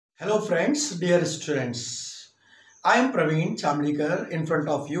Hello friends, dear students. I am Praveen Chamlikar in front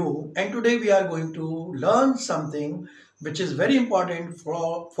of you, and today we are going to learn something which is very important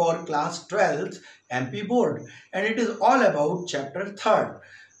for class 12th MP board, and it is all about chapter 3rd.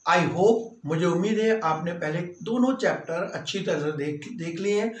 I hope, मुझे उम्मीद है आपने पहले दोनों chapter अच्छी तरह से देख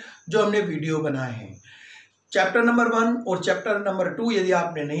लिए हैं जो हमने वीडियो बनाए हैं। चैप्टर नंबर 1 और चैप्टर नंबर 2 यदि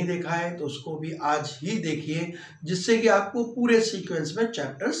आपने नहीं देखा है तो उसको भी आज ही देखिए, जिससे कि आपको पूरे सीक्वेंस में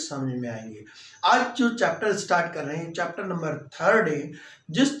चैप्टर्स समझ में आएंगे। आज जो चैप्टर स्टार्ट कर रहे हैं, चैप्टर नंबर 3 है,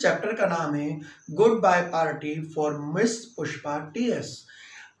 जिस चैप्टर का नाम है good bye party for miss Pushpa TS.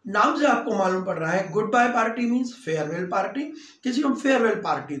 नाम से आपको मालूम पड़ रहा है good bye party means farewell party, किसी को हम फेयरवेल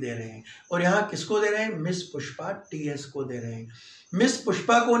पार्टी दे रहे हैं। और यहाँ किसको दे रहे हैं? मिस पुष्पा टीएस को दे रहे हैं। मिस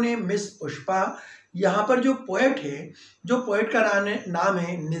पुष्पा कौन है? मिस पुष्पा यहाँ पर जो पोएट है, जो पोएट का नाम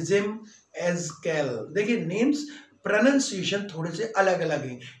है निज़िम एज़केल। देखिए नेम्स प्रोनाउंसिएशन थोड़े से अलग अलग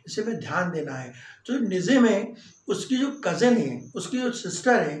हैं, इसे में ध्यान देना है। जो निज़िम है उसकी जो कज़न है, उसकी जो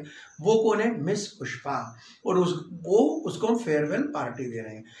सिस्टर है, वो कौन है? मिस पुष्पा। और उसको हम फेयरवेल पार्टी दे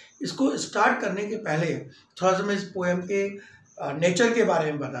रहे हैं। इसको स्टार्ट करने के पहले थोड़ा सा मैं इस पोएम के नेचर के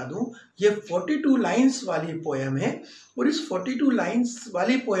बारे में बता दूं। ये 42 लाइंस वाली पोएम है, और इस 42 लाइंस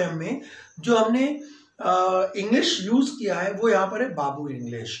वाली पोएम में जो हमने इंग्लिश यूज किया है वो यहाँ पर है बाबू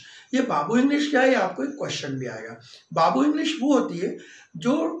इंग्लिश। ये बाबू इंग्लिश क्या है? ये आपको एक क्वेश्चन भी आएगा। बाबू इंग्लिश वो होती है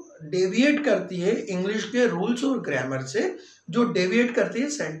जो डेविएट करती है इंग्लिश के रूल्स और ग्रामर से, जो डेविएट करती है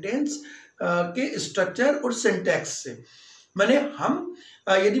सेंटेंस के स्ट्रक्चर और सिंटैक्स से। माने हम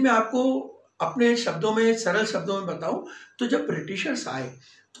यदि मैं आपको अपने शब्दों में, सरल शब्दों में बताऊं, तो जब ब्रिटिशर्स आए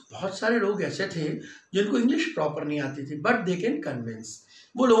तो बहुत सारे लोग ऐसे थे जिनको इंग्लिश प्रॉपर नहीं आती थी, बट दे कैन कन्विंस।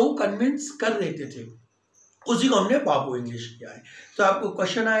 वो लोगों को कन्विंस कर देते थे, उसी को हमने बाबू इंग्लिश किया है। तो आपको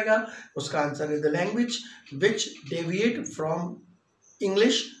क्वेश्चन आएगा, उसका answer is the language which deviate from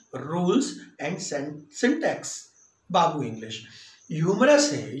English rules and syntax. Babu English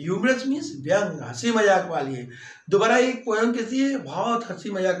humerus है। ह्यूमरस मीन्स व्यंग, हंसी मजाक वाली है। दोबारा एक पोएम कैसी है? बहुत हंसी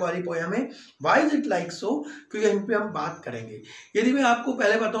मजाक वाली पोएम है। Y is it like so? क्योंकि इन पे हम बात करेंगे। यदि मैं आपको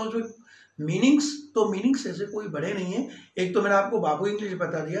पहले बताऊं उसमें मीनिंग्स, तो मीनिंग्स ऐसे कोई बड़े नहीं है। एक तो मैंने आपको बाबू इंग्लिश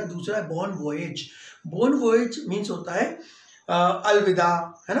बता दिया, दूसरा है बॉन वॉयेज। बॉन वॉयेज मीन्स होता है अलविदा,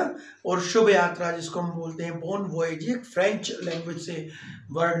 है ना, और शुभ यात्रा जिसको हम बोलते हैं बॉन वॉयेज। एक फ्रेंच लैंग्वेज से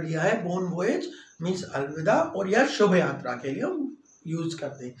वर्ड लिया है। बॉन वॉयेज मीन्स अलविदा और या शुभ यात्रा के लिए हम यूज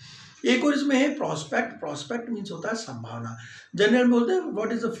करते हैं। एक और इसमें है प्रोस्पेक्ट। प्रोस्पेक्ट मीन्स होता है संभावना। जनरल बोलते हैं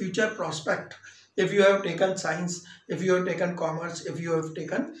what is the future prospect if you have taken science, if you have taken commerce, if you have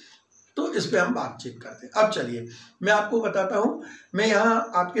taken, तो इस पे हम बातचीत करते हैं। अब चलिए मैं आपको बताता हूँ। मैं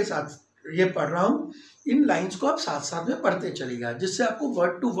यहाँ आपके साथ ये पढ़ रहा हूँ, इन लाइंस को आप साथ साथ में पढ़ते चलिएगा, जिससे आपको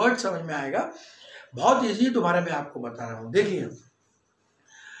वर्ड टू वर्ड समझ में आएगा। बहुत ईजी है, दोबारा मैं आपको बता रहा हूँ। देखिए,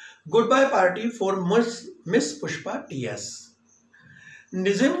 good bye party for miss Pushpa TS.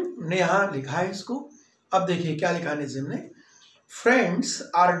 Nissim ने यहाँ लिखा है इसको। अब देखिए क्या लिखा निज़िम ने। Friends,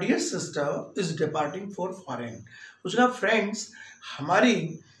 our dear sister is departing for foreign. उसका फ्रेंड्स,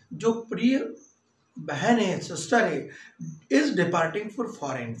 हमारी जो प्रिय बहन है, सिस्टर है, is departing for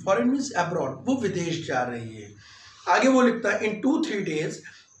foreign. Foreign means abroad, वो विदेश जा रही है। आगे वो लिखता है इन 2-3 days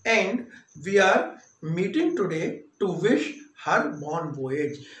and we are meeting today to wish her born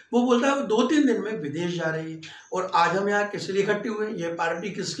voyage. वो बोलता है वो 2-3 दिन में विदेश जा रही है, और आज हम यहाँ किस लिए इकट्ठे हुए? ये पार्टी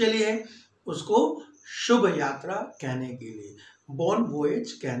किसके लिए है? उसको शुभ यात्रा कहने के लिए, बॉर्न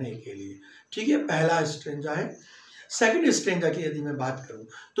वोएज कहने के लिए। ठीक है, पहला स्ट्रेंजा है। सेकंड स्ट्रेंजा की यदि मैं बात करूं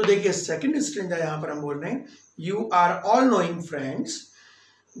तो देखिए, सेकंड स्ट्रेंजा यहाँ पर हम बोल रहे हैं you are all knowing friends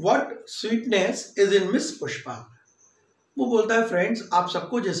what sweetness is in miss Pushpa. वो बोलता है फ्रेंड्स, आप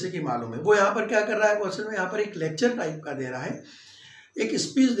सबको जैसे कि मालूम है। वो यहाँ पर क्या कर रहा है? क्वेश्चन में यहाँ पर एक लेक्चर टाइप का दे रहा है, एक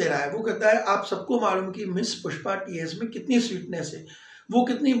स्पीच दे रहा है। वो कहता है आप सबको मालूम कि मिस पुष्पा टीएस में कितनी स्वीटनेस है, वो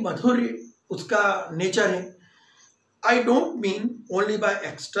कितनी मधुर उसका नेचर है। I don't mean only by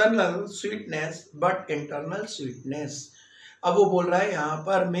external sweetness but internal sweetness. अब वो बोल रहा है यहाँ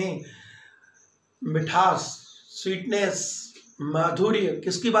पर मैं मिठास, स्वीटनेस, माधुर्य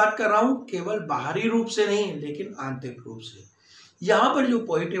किसकी बात कर रहा हूं? केवल बाहरी रूप से नहीं, लेकिन आंतरिक रूप से। यहाँ पर जो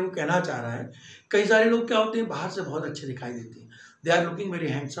पॉइंट है वो कहना चाह रहा है, कई सारे लोग क्या होते हैं, बाहर से बहुत अच्छे दिखाई देते हैं, they are looking very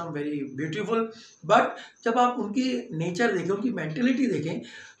handsome, very beautiful, but जब आप उनकी नेचर देखें, उनकी मेंटेलिटी देखें,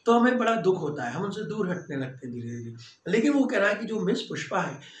 तो हमें बड़ा दुख होता है, हम उनसे दूर हटने लगते हैं धीरे धीरे। लेकिन वो कह रहा है कि जो मिस पुष्पा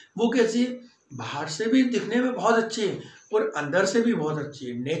है वो कैसी है? बाहर से भी दिखने में बहुत अच्छी है और अंदर से भी बहुत अच्छी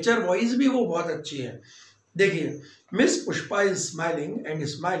है, नेचर वाइज भी वो बहुत अच्छी है। देखिए, miss Pushpa is smiling and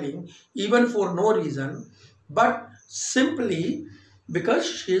smiling even for no reason but simply because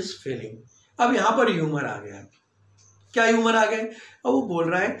she is feeling. अब यहाँ पर ह्यूमर आ गया। क्या ह्यूमर आ गए। अब वो बोल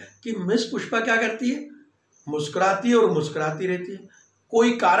रहा है कि मिस पुष्पा क्या करती है, मुस्कुराती है और मुस्कुराती रहती है,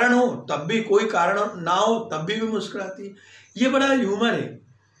 कोई कारण हो तब भी, कोई कारण ना हो तब भी मुस्कुराती है। ये बड़ा ह्यूमर है।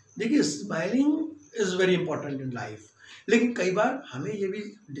 देखिए, smiling is very important in life, लेकिन कई बार हमें ये भी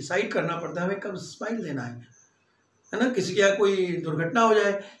डिसाइड करना पड़ता है हमें कब स्माइल लेना है ना। किसी के यहाँ कोई दुर्घटना हो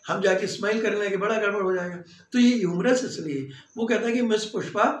जाए, हम जाके स्माइल करने लगे, बड़ा गड़बड़ हो जाएगा। तो ये ह्यूमरस इसलिए, वो कहता है कि मिस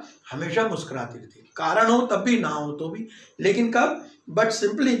पुष्पा हमेशा मुस्कुराती रहती है, कारण हो तब भी ना हो तो भी, लेकिन कब, but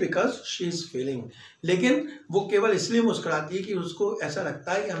simply because she is feeling. लेकिन वो केवल इसलिए मुस्कुराती है कि उसको ऐसा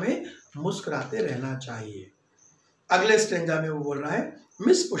लगता है कि हमें मुस्कुराते रहना चाहिए। अगले स्टेंजा में वो बोल रहा है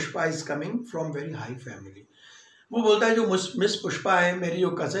miss Pushpa is coming from very high family. वो बोलता है जो मिस पुष्पा है, मेरी जो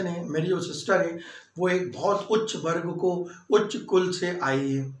कज़न है, मेरी जो सिस्टर है, वो एक बहुत उच्च वर्ग को, उच्च कुल से आई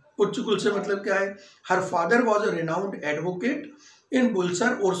है। उच्च कुल से मतलब क्या है, her father was a renowned advocate इन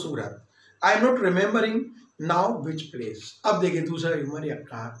बुलसर और सूरत। I am not remembering now which place. अब देखिए दूसरा ह्यूमर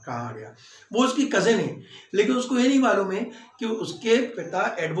कहाँ आ गया। वो उसकी कज़न है, लेकिन उसको ये नहीं मालूम है कि उसके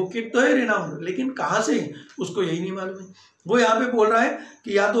पिता एडवोकेट तो है रिनाउंड, लेकिन कहाँ से, उसको यही नहीं मालूम है। वो यहाँ पे बोल रहा है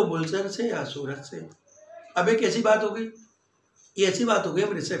कि या तो बुलसर से या सूरत से। अब एक ऐसी बात हो गई, ये ऐसी बात हो गई,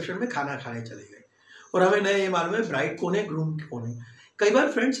 हम रिसेप्शन में खाना खाने चले गए और हमें नहीं ये मालूम है ब्राइड कौन है, ग्रूम कौन है। कई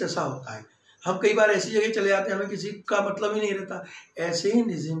बार फ्रेंड्स ऐसा होता है, हम कई बार ऐसी जगह चले जाते हैं हमें किसी का मतलब ही नहीं रहता। ऐसे ही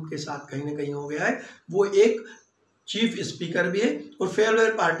निज़िम के साथ कहीं ना कहीं हो गया है। वो एक चीफ स्पीकर भी है और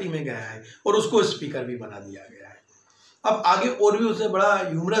फेयरवेल पार्टी में गया है और उसको स्पीकर भी बना दिया गया है। अब आगे और भी उसने बड़ा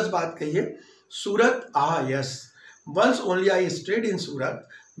ह्यूमरस बात कही है। सूरत, yes, once only I stayed in Surat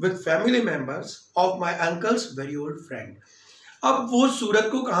with family members of my uncle's very old friend। अब वो सूरत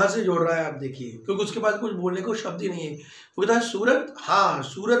को कहाँ से जोड़ रहा है आप देखिए, क्योंकि उसके पास कुछ बोलने को शब्द ही नहीं है। वो कहता है सूरत, हाँ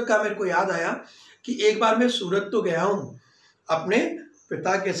सूरत का मेरे को याद आया कि एक बार मैं सूरत तो गया हूँ अपने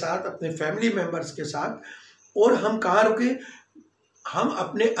पिता के साथ, अपने फैमिली मेम्बर्स के साथ, और हम कहाँ रुके, हम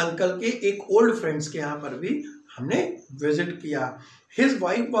अपने अंकल के एक ओल्ड फ्रेंड्स के यहाँ पर भी हमने विजिट किया। His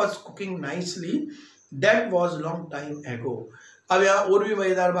wife was cooking nicely, that was long time एगो। अब यहाँ और भी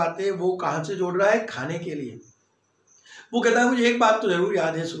मजेदार बात है, वो कहाँ से जोड़ रहा है, खाने के लिए। वो कहता है मुझे एक बात तो जरूर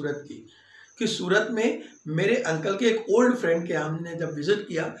याद है सूरत की, कि सूरत में मेरे अंकल के एक ओल्ड फ्रेंड के हमने जब विजिट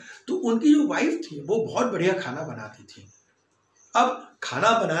किया तो उनकी जो वाइफ थी वो बहुत बढ़िया खाना बनाती थी। अब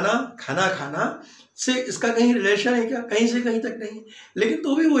खाना बनाना, खाना खाना से इसका कहीं रिलेशन है क्या, कहीं से कहीं तक नहीं, लेकिन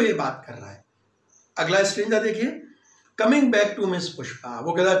तो भी वो ये बात कर रहा है। अगला स्टेंजा देखिए, coming back to miss Pushpa.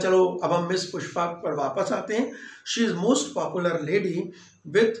 वो कहता चलो अब हम मिस पुष्पा पर वापस आते हैं। She is most popular lady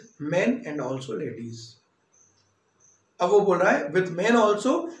with man and also ladies. अब वो बोल रहा है with man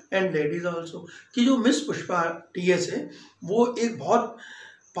also and ladies also, कि जो मिस पुष्पा टीएस है वो एक बहुत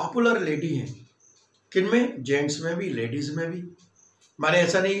पॉपुलर लेडी है। किन में, जेंट्स में भी लेडीज में भी। माने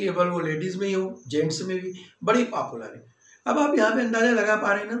ऐसा नहीं कि केवल वो लेडीज में ही हो, जेंट्स में भी बड़ी पॉपुलर है। अब आप यहाँ पे अंदाजा लगा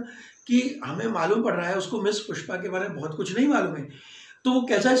पा रहे हैं ना कि हमें मालूम पड़ रहा है उसको मिस पुष्पा के बारे में बहुत कुछ नहीं मालूम है, तो वो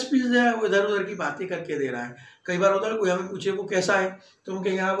कैसा स्पीच दे रहा है, वो इधर उधर की बातें करके दे रहा है। कई बार होता है कोई हमें पूछे वो कैसा है, तो हम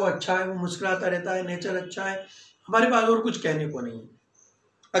कहेंगे हाँ वो अच्छा है, वो मुस्कुराता रहता है, नेचर अच्छा है, हमारे पास और कुछ कहने को नहीं है।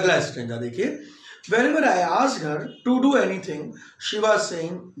 अगला स्टेंजा देखिए, whenever I asked her to do anything, she was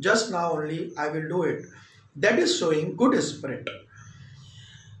saying, just now only I will do it. That is showing good spirit.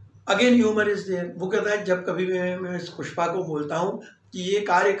 Again humour is there. वो कहता है जब कभी भी मैं पुष्पा को बोलता हूँ कि ये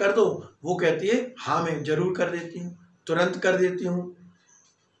कार्य कर दो, वो कहती है हाँ मैं जरूर कर देती हूँ, तुरंत कर देती हूँ।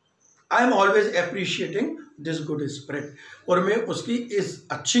 I am always appreciating this good spirit, और मैं उसकी इस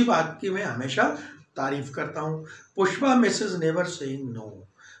अच्छी बात की मैं हमेशा तारीफ करता हूँ। Pushpa Mrs never saying no.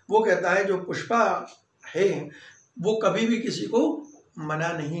 वो कहता है जो पुष्पा है वो कभी भी किसी को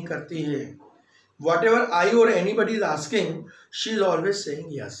मना नहीं करती है। वॉट एवर आई और anybody is asking, she is always saying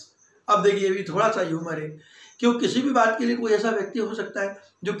yes. अब देखिए भी थोड़ा सा ह्यूमर है, क्यों किसी भी बात के लिए कोई ऐसा व्यक्ति हो सकता है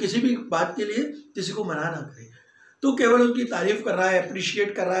जो किसी भी बात के लिए किसी को मना ना करे, तो केवल उसकी तारीफ कर रहा है,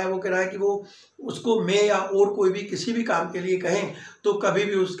 अप्रिशिएट कर रहा है। वो कह रहा है कि वो उसको मैं या और कोई भी किसी भी काम के लिए कहें तो कभी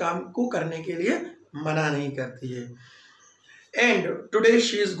भी उस काम को करने के लिए मना नहीं करती है। And today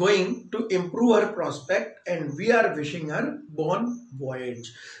she is going to improve her prospect and we are wishing her born voyage.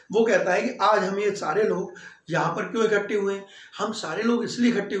 वो कहता है कि आज हम ये सारे लोग यहाँ पर क्यों इकट्ठे हुए हैं, हम सारे लोग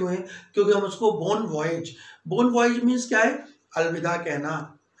इसलिए इकट्ठे हुए हैं क्योंकि हम उसको born voyage, born voyage means क्या है, अलविदा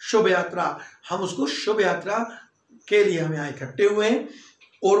कहना, शुभ यात्रा, हम उसको शुभ यात्रा के लिए हम यहाँ इकट्ठे हुए हैं।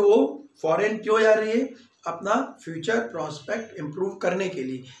 और वो फॉरेन क्यों जा रही है, अपना फ्यूचर प्रोस्पेक्ट इम्प्रूव करने के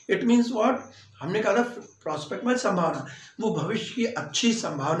लिए। इट मीन्स व्हाट, हमने कहा था प्रोस्पेक्ट में संभावना, वो भविष्य की अच्छी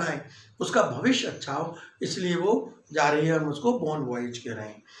संभावना है, उसका भविष्य अच्छा हो, इसलिए वो जा रही है, हम उसको बोर्न वॉयज कह रहे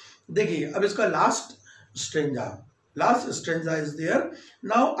हैं। देखिए अब इसका last stanza is there.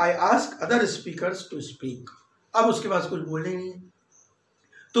 Now I ask other speakers to speak. अब उसके पास कुछ बोलने ही नहीं है,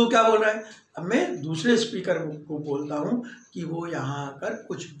 तो क्या बोल रहा है, अब मैं दूसरे स्पीकर को बोलता हूँ कि वो यहाँ आकर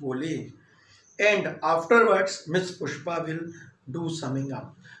कुछ बोले, and afterwards miss Pushpa will do summing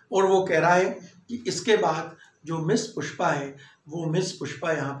up. और वो कह रहा है कि इसके बाद जो मिस पुष्पा है वो मिस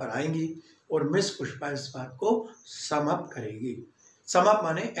पुष्पा यहाँ पर आएंगी और मिस पुष्पा इस बात को सम अप करेगी। सम अप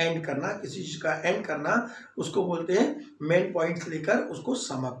माने एंड करना, किसी चीज का एंड करना, उसको बोलते हैं मेन पॉइंट्स लेकर उसको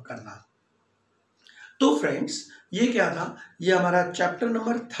सम अप करना। तो फ्रेंड्स ये क्या था, ये हमारा चैप्टर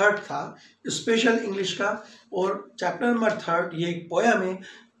नंबर 3 था स्पेशल इंग्लिश का, और चैप्टर नंबर 3 ये एक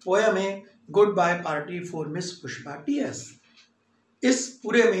पोयम है good bye party for miss Pushpa TS. इस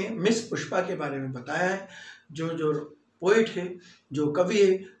पूरे में मिस पुष्पा के बारे में बताया है, जो पोइट है, जो कवि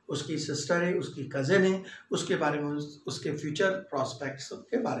है, उसकी सिस्टर है, उसकी कज़न है, उसके बारे में, उसके फ्यूचर प्रॉस्पेक्ट्स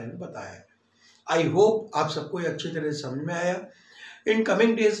के बारे में बताया है। आई होप आप सबको ये अच्छी तरह से समझ में आया। In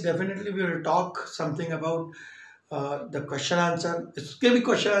coming days definitely we will talk something about the question answer. इसके भी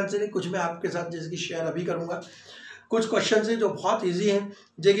क्वेश्चन आंसर है, कुछ मैं आपके साथ जैसे कि शेयर अभी करूँगा। कुछ क्वेश्चन है जो बहुत इजी हैं,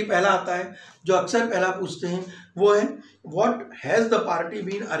 जो कि पहला आता है, जो अक्सर पहला पूछते हैं, वो है what has the party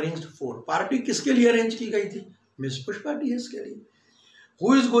been arranged for. Party किसके लिए अरेंज की गई थी, मिस पुष्पा टीएस के लिए।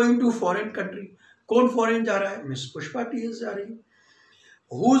 Who is going to foreign country, कौन फॉरेन जा रहा है, मिस पुष्पा टीएस जा रही है।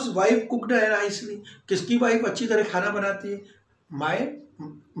 हुज वाइफ कुकड नाइसली, किसकी वाइफ अच्छी तरह खाना बनाती है, माय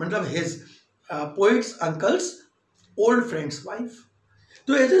मतलब his poets uncles old friends wife.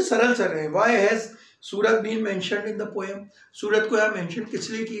 तो ऐसे सरल सर है। Why has Surat been mentioned in the poem, सूरत को यहाँ मेंशन किस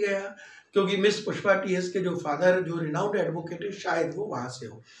लिए की गया, क्योंकि मिस पुष्पा टीएस के जो फादर जो रिनाउंड एडवोकेट है शायद वो वहाँ से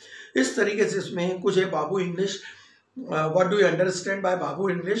हो। इस तरीके से इसमें कुछ है बाबू English, what do you understand by Babu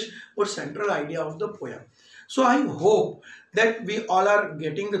English, और central idea of the poem. So I hope that we all are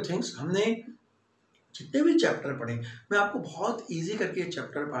getting the things. हमने जितने भी चैप्टर पढ़े, मैं आपको बहुत इजी करके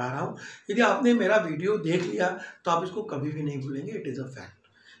चैप्टर पढ़ा रहा हूँ। यदि आपने मेरा वीडियो देख लिया तो आप इसको कभी भी नहीं भूलेंगे, इट इज़ अ फैक्ट।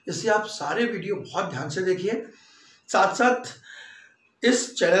 इसलिए आप सारे वीडियो बहुत ध्यान से देखिए, साथ साथ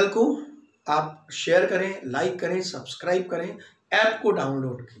इस चैनल को आप शेयर करें, लाइक करें, सब्सक्राइब करें, ऐप को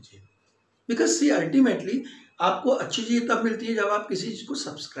डाउनलोड कीजिए। बिकॉज सी अल्टीमेटली आपको अच्छी चीज़ तब मिलती है जब आप किसी चीज़ को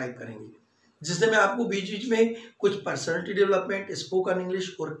सब्सक्राइब करेंगे, जिससे मैं आपको बीच बीच में कुछ पर्सनैलिटी डेवलपमेंट, स्पोकन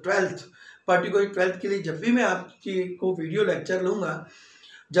इंग्लिश और 12th पर्टिकुलर 12th के लिए जब भी मैं आपकी को वीडियो लेक्चर लूँगा,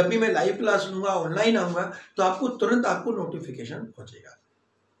 जब भी मैं लाइव क्लास लूँगा, ऑनलाइन आऊँगा, तो आपको तुरंत आपको नोटिफिकेशन पहुँचेगा।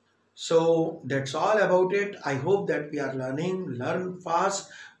 So that's all about it. I hope that we are learn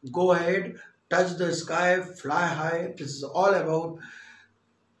fast, go ahead, touch the sky, fly high. This is all about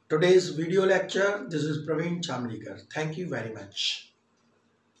today's video lecture. This is Praveen Chamlikar. Thank you very much.